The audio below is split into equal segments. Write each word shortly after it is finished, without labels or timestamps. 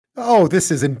Oh,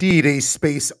 this is indeed a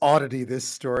space oddity, this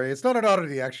story. It's not an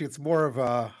oddity, actually. It's more of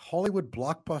a Hollywood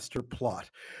blockbuster plot.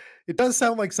 It does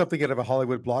sound like something out of a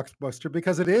Hollywood blockbuster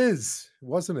because it is,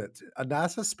 wasn't it? A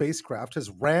NASA spacecraft has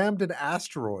rammed an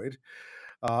asteroid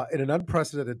in an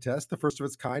unprecedented test, the first of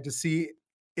its kind, to see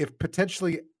if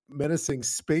potentially menacing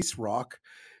space rock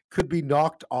could be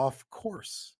knocked off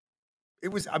course. I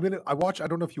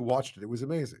don't know if you watched it. It was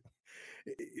amazing.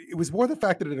 It was more the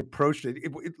fact that it approached it.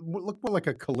 It looked more like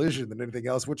a collision than anything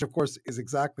else, which of course is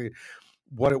exactly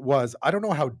what it was. I don't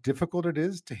know how difficult it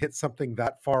is to hit something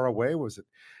that far away. Was it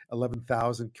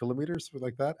 11,000 kilometers, something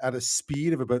like that, at a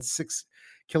speed of about 6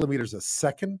 kilometers a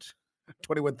second,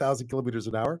 21,000 kilometers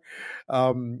an hour?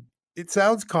 Um, it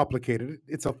sounds complicated.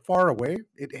 It's a far away.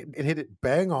 It hit it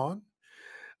bang on.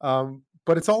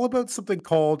 But it's all about something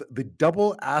called the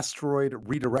Double Asteroid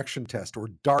Redirection Test, or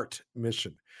DART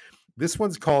mission. This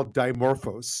one's called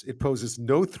Dimorphos. It poses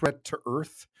no threat to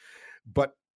Earth,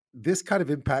 but this kind of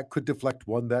impact could deflect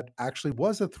one that actually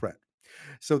was a threat.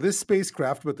 So this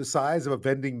spacecraft, with the size of a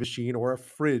vending machine or a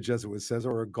fridge, as it was says,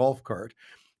 or a golf cart,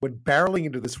 when barreling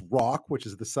into this rock, which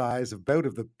is the size about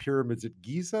of the pyramids at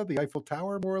Giza, the Eiffel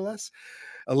Tower, more or less,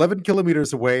 11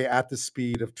 kilometers away at the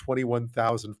speed of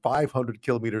 21,500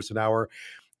 kilometers an hour.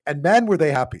 And man, were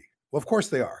they happy. Well, of course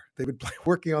they are. They've been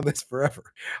working on this forever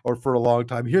or for a long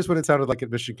time. Here's what it sounded like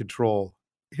at Mission Control.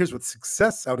 Here's what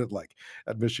success sounded like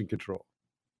at Mission Control.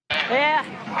 Yeah.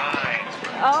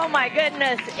 Oh my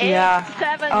goodness. Eight, Yeah.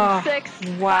 7, Oh, 6,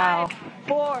 wow. 5,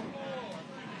 4,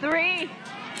 3,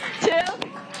 2,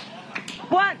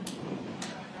 1.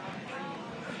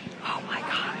 Oh my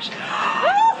gosh.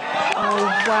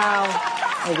 Oh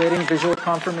wow. Awaiting visual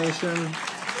confirmation.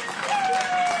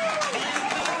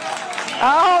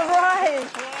 All right.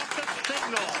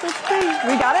 Let's see.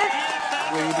 We got it?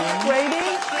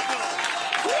 Waiting.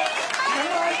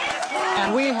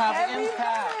 And we have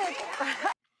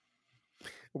impact.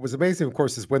 What was amazing, of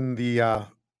course, is when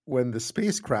the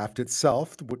spacecraft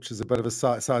itself, which is a bit of a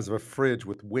size of a fridge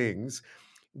with wings,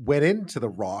 went into the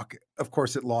rock. Of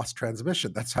course, it lost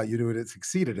transmission. That's how you knew it had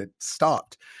succeeded. It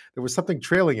stopped. There was something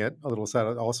trailing it, a little sad,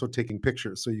 also taking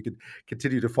pictures, so you could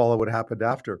continue to follow what happened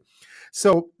after.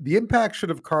 So the impact should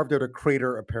have carved out a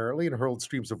crater, apparently, and hurled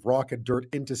streams of rock and dirt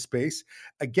into space.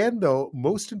 Again, though,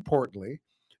 most importantly,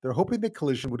 they're hoping the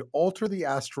collision would alter the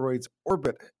asteroid's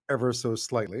orbit ever so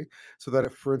slightly, so that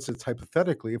if, for instance,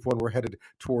 hypothetically, if one were headed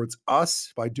towards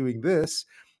us by doing this,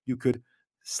 you could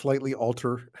slightly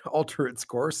alter its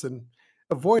course and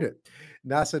avoid it.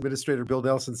 NASA Administrator Bill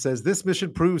Nelson says this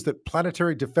mission proves that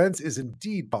planetary defense is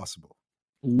indeed possible.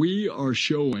 We are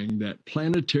showing that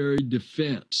planetary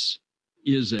defense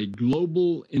is a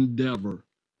global endeavor,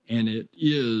 and it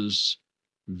is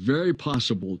very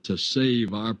possible to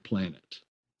save our planet.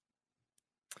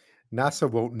 NASA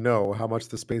won't know how much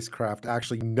the spacecraft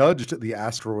actually nudged the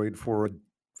asteroid for a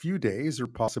few days or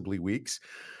possibly weeks.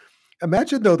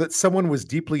 Imagine, though, that someone was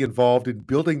deeply involved in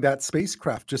building that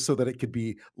spacecraft just so that it could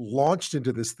be launched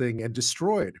into this thing and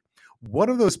destroyed. One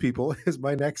of those people is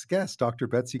my next guest, Dr.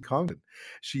 Betsy Congdon.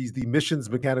 She's the missions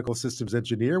mechanical systems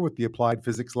engineer with the Applied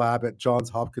Physics Lab at Johns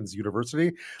Hopkins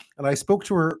University. And I spoke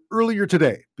to her earlier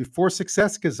today before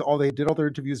Success, because they did all their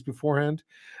interviews beforehand,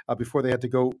 before they had to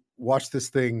go watch this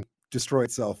thing destroy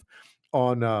itself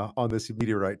on this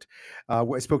meteorite.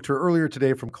 I spoke to her earlier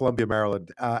today from Columbia,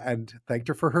 Maryland, and thanked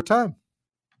her for her time.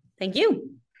 Thank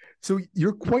you. So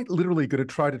you're quite literally going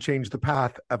to try to change the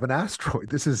path of an asteroid.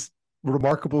 This is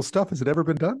remarkable stuff. Has it ever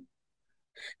been done?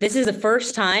 This is the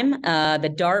first time.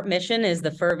 The DART mission is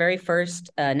the very first,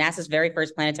 NASA's very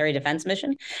first planetary defense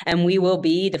mission, and we will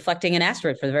be deflecting an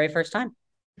asteroid for the very first time.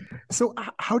 So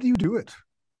how do you do it?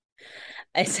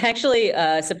 It's actually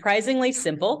surprisingly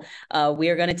simple. We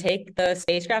are going to take the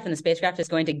spacecraft, and the spacecraft is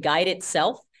going to guide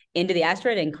itself into the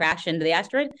asteroid and crash into the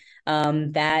asteroid.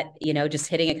 Just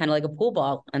hitting it kind of like a pool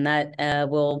ball, and that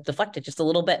will deflect it just a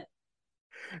little bit.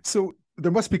 So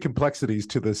there must be complexities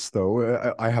to this,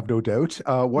 though. I have no doubt.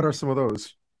 What are some of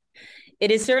those?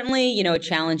 It is certainly, a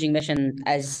challenging mission.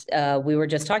 As we were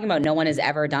just talking about, no one has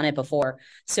ever done it before.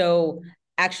 So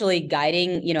actually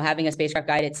guiding, having a spacecraft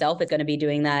guide itself is going to be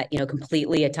doing that,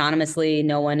 completely autonomously.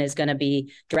 No one is going to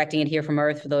be directing it here from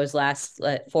Earth for those last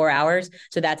 4 hours.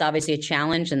 So that's obviously a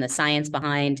challenge, and the science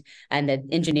behind and the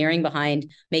engineering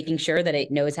behind making sure that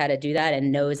it knows how to do that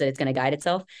and knows that it's going to guide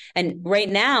itself. And right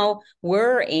now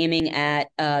we're aiming at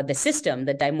the system,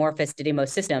 the Dimorphos Didymos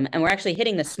system, and we're actually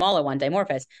hitting the smaller one,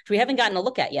 Dimorphos, which we haven't gotten a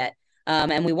look at yet.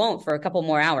 And we won't for a couple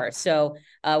more hours. So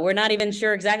we're not even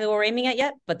sure exactly what we're aiming at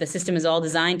yet, but the system is all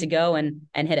designed to go and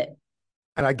hit it.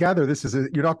 And I gather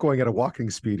you're not going at a walking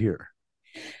speed here.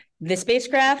 The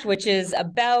spacecraft, which is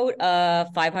about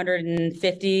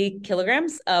 550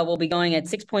 kilograms, will be going at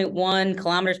 6.1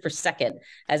 kilometers per second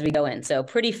as we go in. So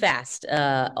pretty fast,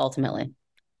 ultimately.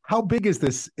 How big is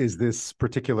this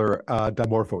particular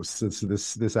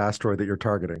Dimorphos, this asteroid that you're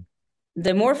targeting?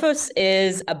 Dimorphos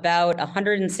is about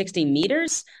 160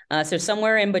 meters, so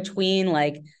somewhere in between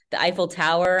like the Eiffel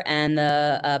Tower and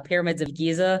the pyramids of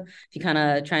Giza, if you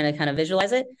trying to kind of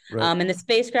visualize it. Right. And the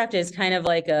spacecraft is kind of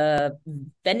like a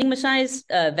vending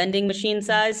machine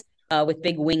size with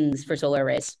big wings for solar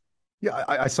arrays. Yeah,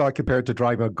 I saw it compared to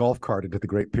driving a golf cart into the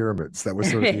Great Pyramids. That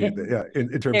was sort of in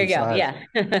terms there you of go. size.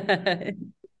 Yeah.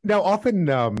 Now, often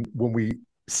when we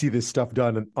see this stuff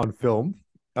done on film,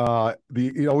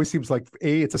 it always seems like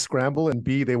A, it's a scramble, and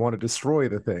B, they want to destroy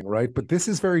the thing, right? But this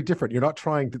is very different. You're not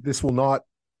trying to. This will not.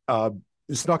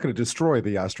 It's not going to destroy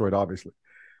the asteroid, obviously.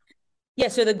 Yeah,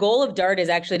 so the goal of DART is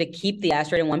actually to keep the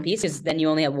asteroid in one piece, because then you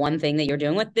only have one thing that you're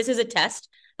doing with. This is a test.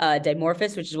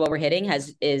 Dimorphos, which is what we're hitting,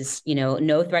 is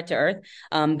no threat to Earth.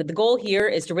 But the goal here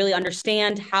is to really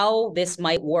understand how this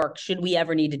might work should we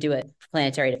ever need to do it for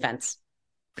planetary defense.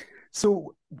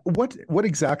 So what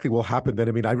exactly will happen then?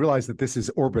 I mean, I realize that this is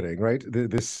orbiting, right?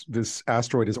 This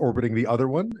asteroid is orbiting the other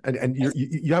one, and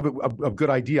you have a good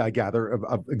idea, I gather,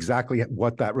 of exactly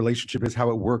what that relationship is, how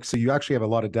it works. So you actually have a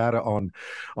lot of data on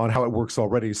how it works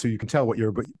already, so you can tell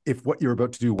if what you're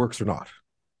about to do works or not.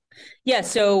 Yeah,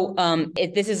 so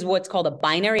this is what's called a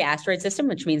binary asteroid system,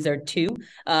 which means there are two.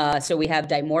 So we have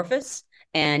Dimorphos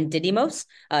and Didymos,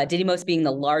 Didymos being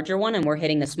the larger one, and we're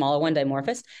hitting the smaller one,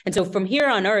 Dimorphos. And so from here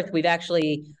on Earth, we've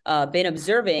actually been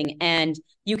observing, and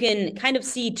you can kind of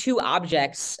see two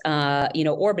objects,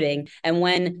 orbiting. And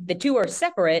when the two are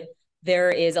separate,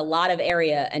 there is a lot of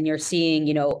area, and you're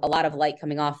seeing, a lot of light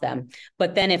coming off them.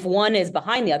 But then if one is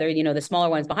behind the other, the smaller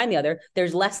one is behind the other,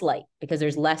 there's less light because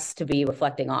there's less to be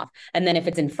reflecting off. And then if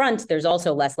it's in front, there's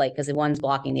also less light because one's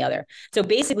blocking the other. So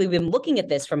basically, we've been looking at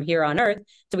this from here on Earth,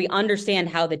 so we understand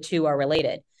how the two are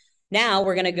related. Now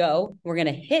we're going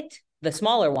to hit the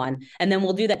smaller one, and then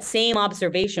we'll do that same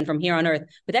observation from here on Earth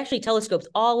with actually telescopes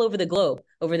all over the globe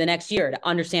over the next year to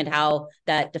understand how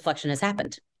that deflection has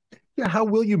happened. Yeah, how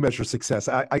will you measure success?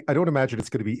 I don't imagine it's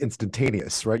going to be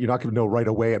instantaneous, right? You're not going to know right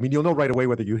away. I mean, you'll know right away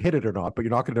whether you hit it or not, but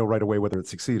you're not going to know right away whether it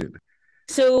succeeded.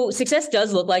 So success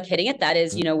does look like hitting it. That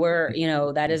is,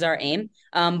 that is our aim.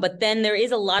 But then there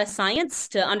is a lot of science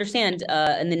to understand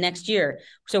in the next year.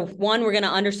 So one, we're going to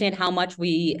understand how much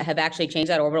we have actually changed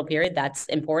that orbital period. That's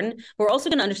important. We're also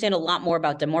going to understand a lot more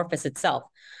about Dimorphos itself.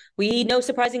 We know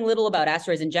surprisingly little about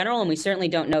asteroids in general, and we certainly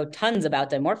don't know tons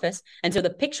about Dimorphos. And so the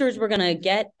pictures we're going to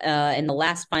get in the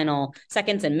last final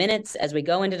seconds and minutes as we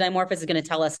go into Dimorphos is going to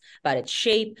tell us about its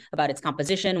shape, about its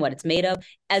composition, what it's made of,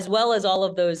 as well as all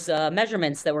of those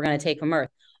measurements that we're going to take from Earth.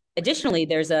 Additionally,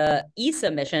 there's a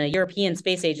ESA mission, a European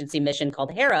Space Agency mission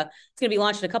called Hera. It's going to be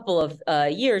launched in a couple of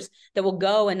years that will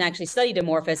go and actually study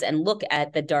Dimorphos and look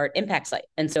at the DART impact site.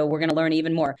 And so we're going to learn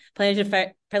even more.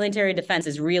 Planetary defense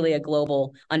is really a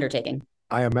global undertaking.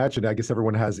 I imagine, I guess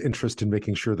everyone has interest in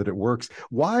making sure that it works.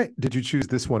 Why did you choose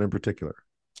this one in particular?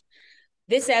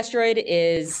 This asteroid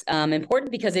is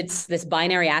important because it's this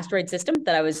binary asteroid system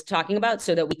that I was talking about,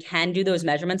 so that we can do those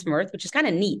measurements from Earth, which is kind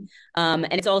of neat.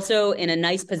 And it's also in a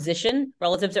nice position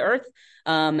relative to Earth.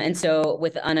 And so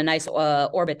on a nice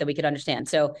orbit that we could understand.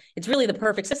 So it's really the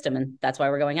perfect system, and that's why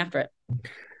we're going after it.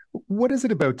 What is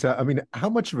it about? How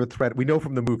much of a threat? We know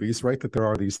from the movies, right, that there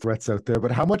are these threats out there,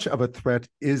 but how much of a threat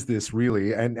is this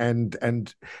really?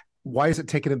 And why is it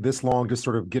taking it this long to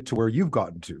sort of get to where you've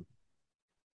gotten to?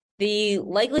 The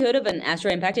likelihood of an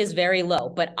asteroid impact is very low,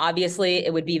 but obviously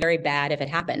it would be very bad if it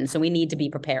happened. So we need to be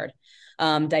prepared.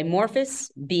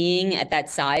 Dimorphos being at that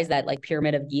size, that like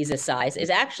pyramid of Giza size, is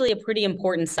actually a pretty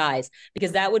important size,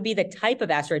 because that would be the type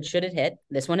of asteroid, should it hit,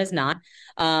 this one is not,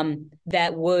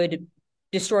 that would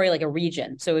destroy like a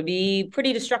region. So it would be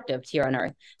pretty destructive here on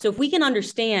Earth. So if we can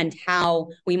understand how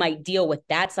we might deal with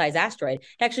that size asteroid,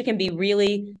 it actually can be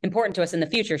really important to us in the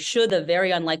future, should the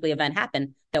very unlikely event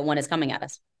happen that one is coming at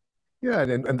us. Yeah,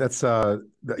 and that's an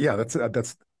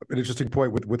interesting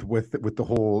point with the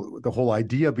whole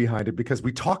idea behind it, because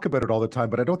we talk about it all the time,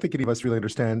 but I don't think any of us really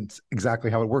understand exactly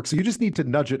how it works. So you just need to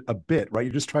nudge it a bit, right?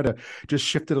 You just try to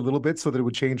shift it a little bit so that it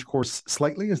would change course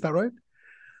slightly. Is that right?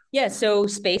 Yeah, so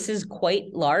space is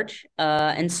quite large,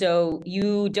 and so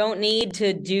you don't need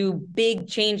to do big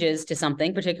changes to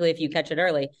something, particularly if you catch it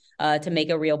early, to make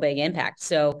a real big impact.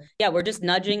 So yeah, we're just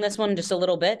nudging this one just a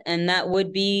little bit, and that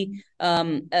would be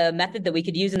a method that we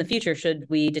could use in the future should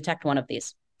we detect one of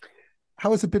these.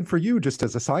 How has it been for you, just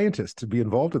as a scientist, to be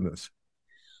involved in this?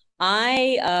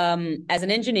 As an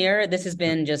engineer, this has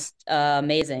been just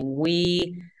amazing.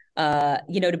 We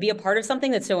to be a part of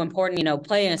something that's so important,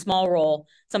 playing a small role,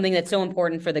 something that's so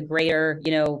important for the greater,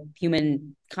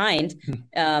 humankind,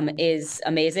 is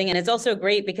amazing. And it's also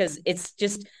great because it's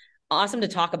just awesome to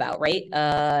talk about, right?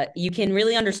 You can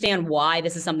really understand why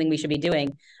this is something we should be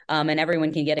doing, and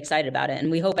everyone can get excited about it.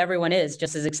 And we hope everyone is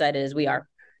just as excited as we are.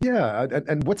 Yeah,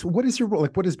 and what is your role?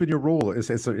 Like, what has been your role?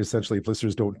 Is essentially, if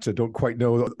listeners don't quite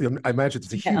know, I imagine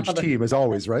it's a huge team as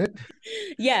always, right?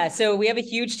 Yeah, so we have a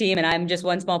huge team, and I'm just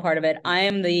one small part of it. I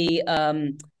am the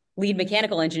lead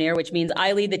mechanical engineer, which means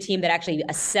I lead the team that actually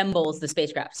assembles the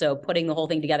spacecraft. So putting the whole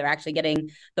thing together, actually getting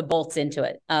the bolts into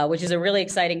it, which is a really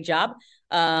exciting job.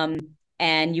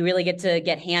 And you really get to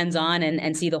get hands-on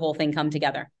and see the whole thing come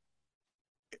together.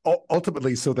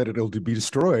 Ultimately, so that it'll be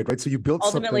destroyed, right? So you built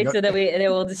ultimately something... so that it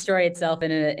will destroy itself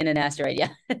in an asteroid. Yeah.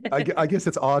 I guess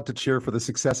it's odd to cheer for the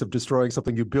success of destroying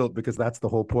something you built, because that's the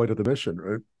whole point of the mission,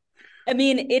 right? I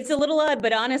mean, it's a little odd,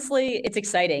 but honestly, it's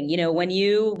exciting. When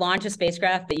you launch a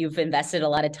spacecraft that you've invested a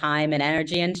lot of time and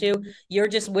energy into, you're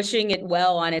just wishing it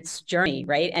well on its journey,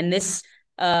 right? And this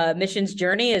mission's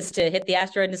journey is to hit the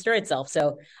asteroid and destroy itself.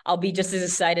 So I'll be just as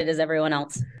excited as everyone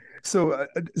else. So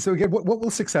again, what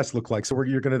will success look like? So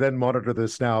you're going to then monitor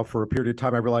this now for a period of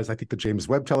time. I realize, I think the James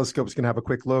Webb telescope is going to have a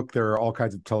quick look. There are all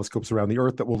kinds of telescopes around the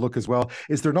Earth that will look as well.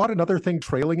 Is there not another thing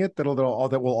trailing it that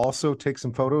will also take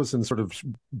some photos and sort of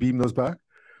beam those back?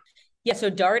 Yeah,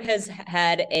 so DART has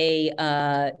had a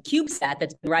CubeSat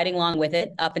that's been riding along with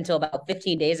it up until about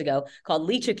 15 days ago, called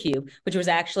LiCiaCube, which was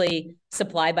actually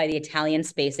supplied by the Italian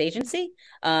Space Agency.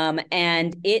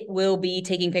 And it will be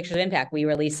taking pictures of impact. We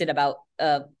released it about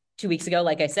 2 weeks ago,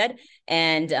 like I said,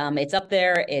 and it's up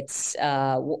there. It's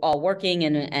all working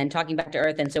and talking back to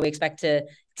Earth. And so we expect to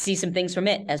see some things from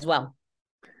it as well.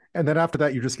 And then after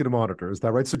that, you're just going to monitor. Is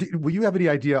that right? So will you have any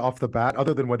idea off the bat,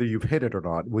 other than whether you've hit it or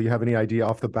not? Will you have any idea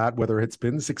off the bat whether it's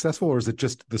been successful, or is it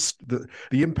just the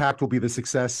impact will be the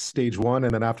success stage one,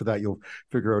 and then after that you'll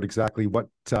figure out exactly what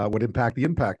impact the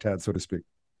impact had, so to speak?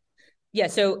 Yeah,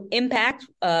 so impact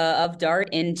of DART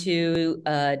into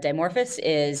Dimorphos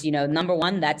is, number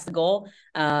one. That's the goal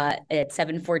at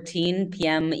 7:14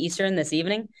 p.m. Eastern this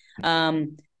evening.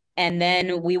 And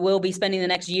then we will be spending the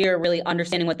next year really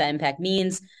understanding what that impact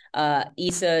means.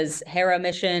 ESA's Hera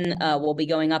mission will be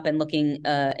going up and looking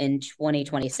in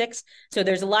 2026. So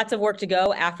there's lots of work to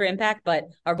go after impact, but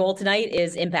our goal tonight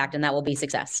is impact, and that will be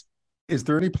success. Is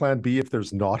there any plan B if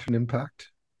there's not an impact?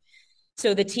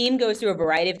 So the team goes through a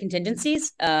variety of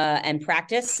contingencies and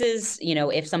practices,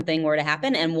 if something were to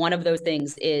happen. And one of those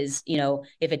things is,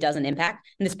 if it doesn't impact.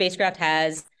 And the spacecraft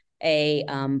has a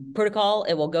protocol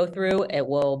it will go through. It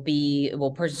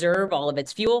will preserve all of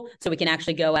its fuel so we can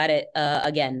actually go at it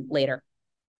again later.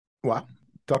 Wow.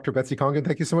 Dr. Betsy Congdon,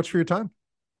 thank you so much for your time.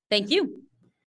 Thank you.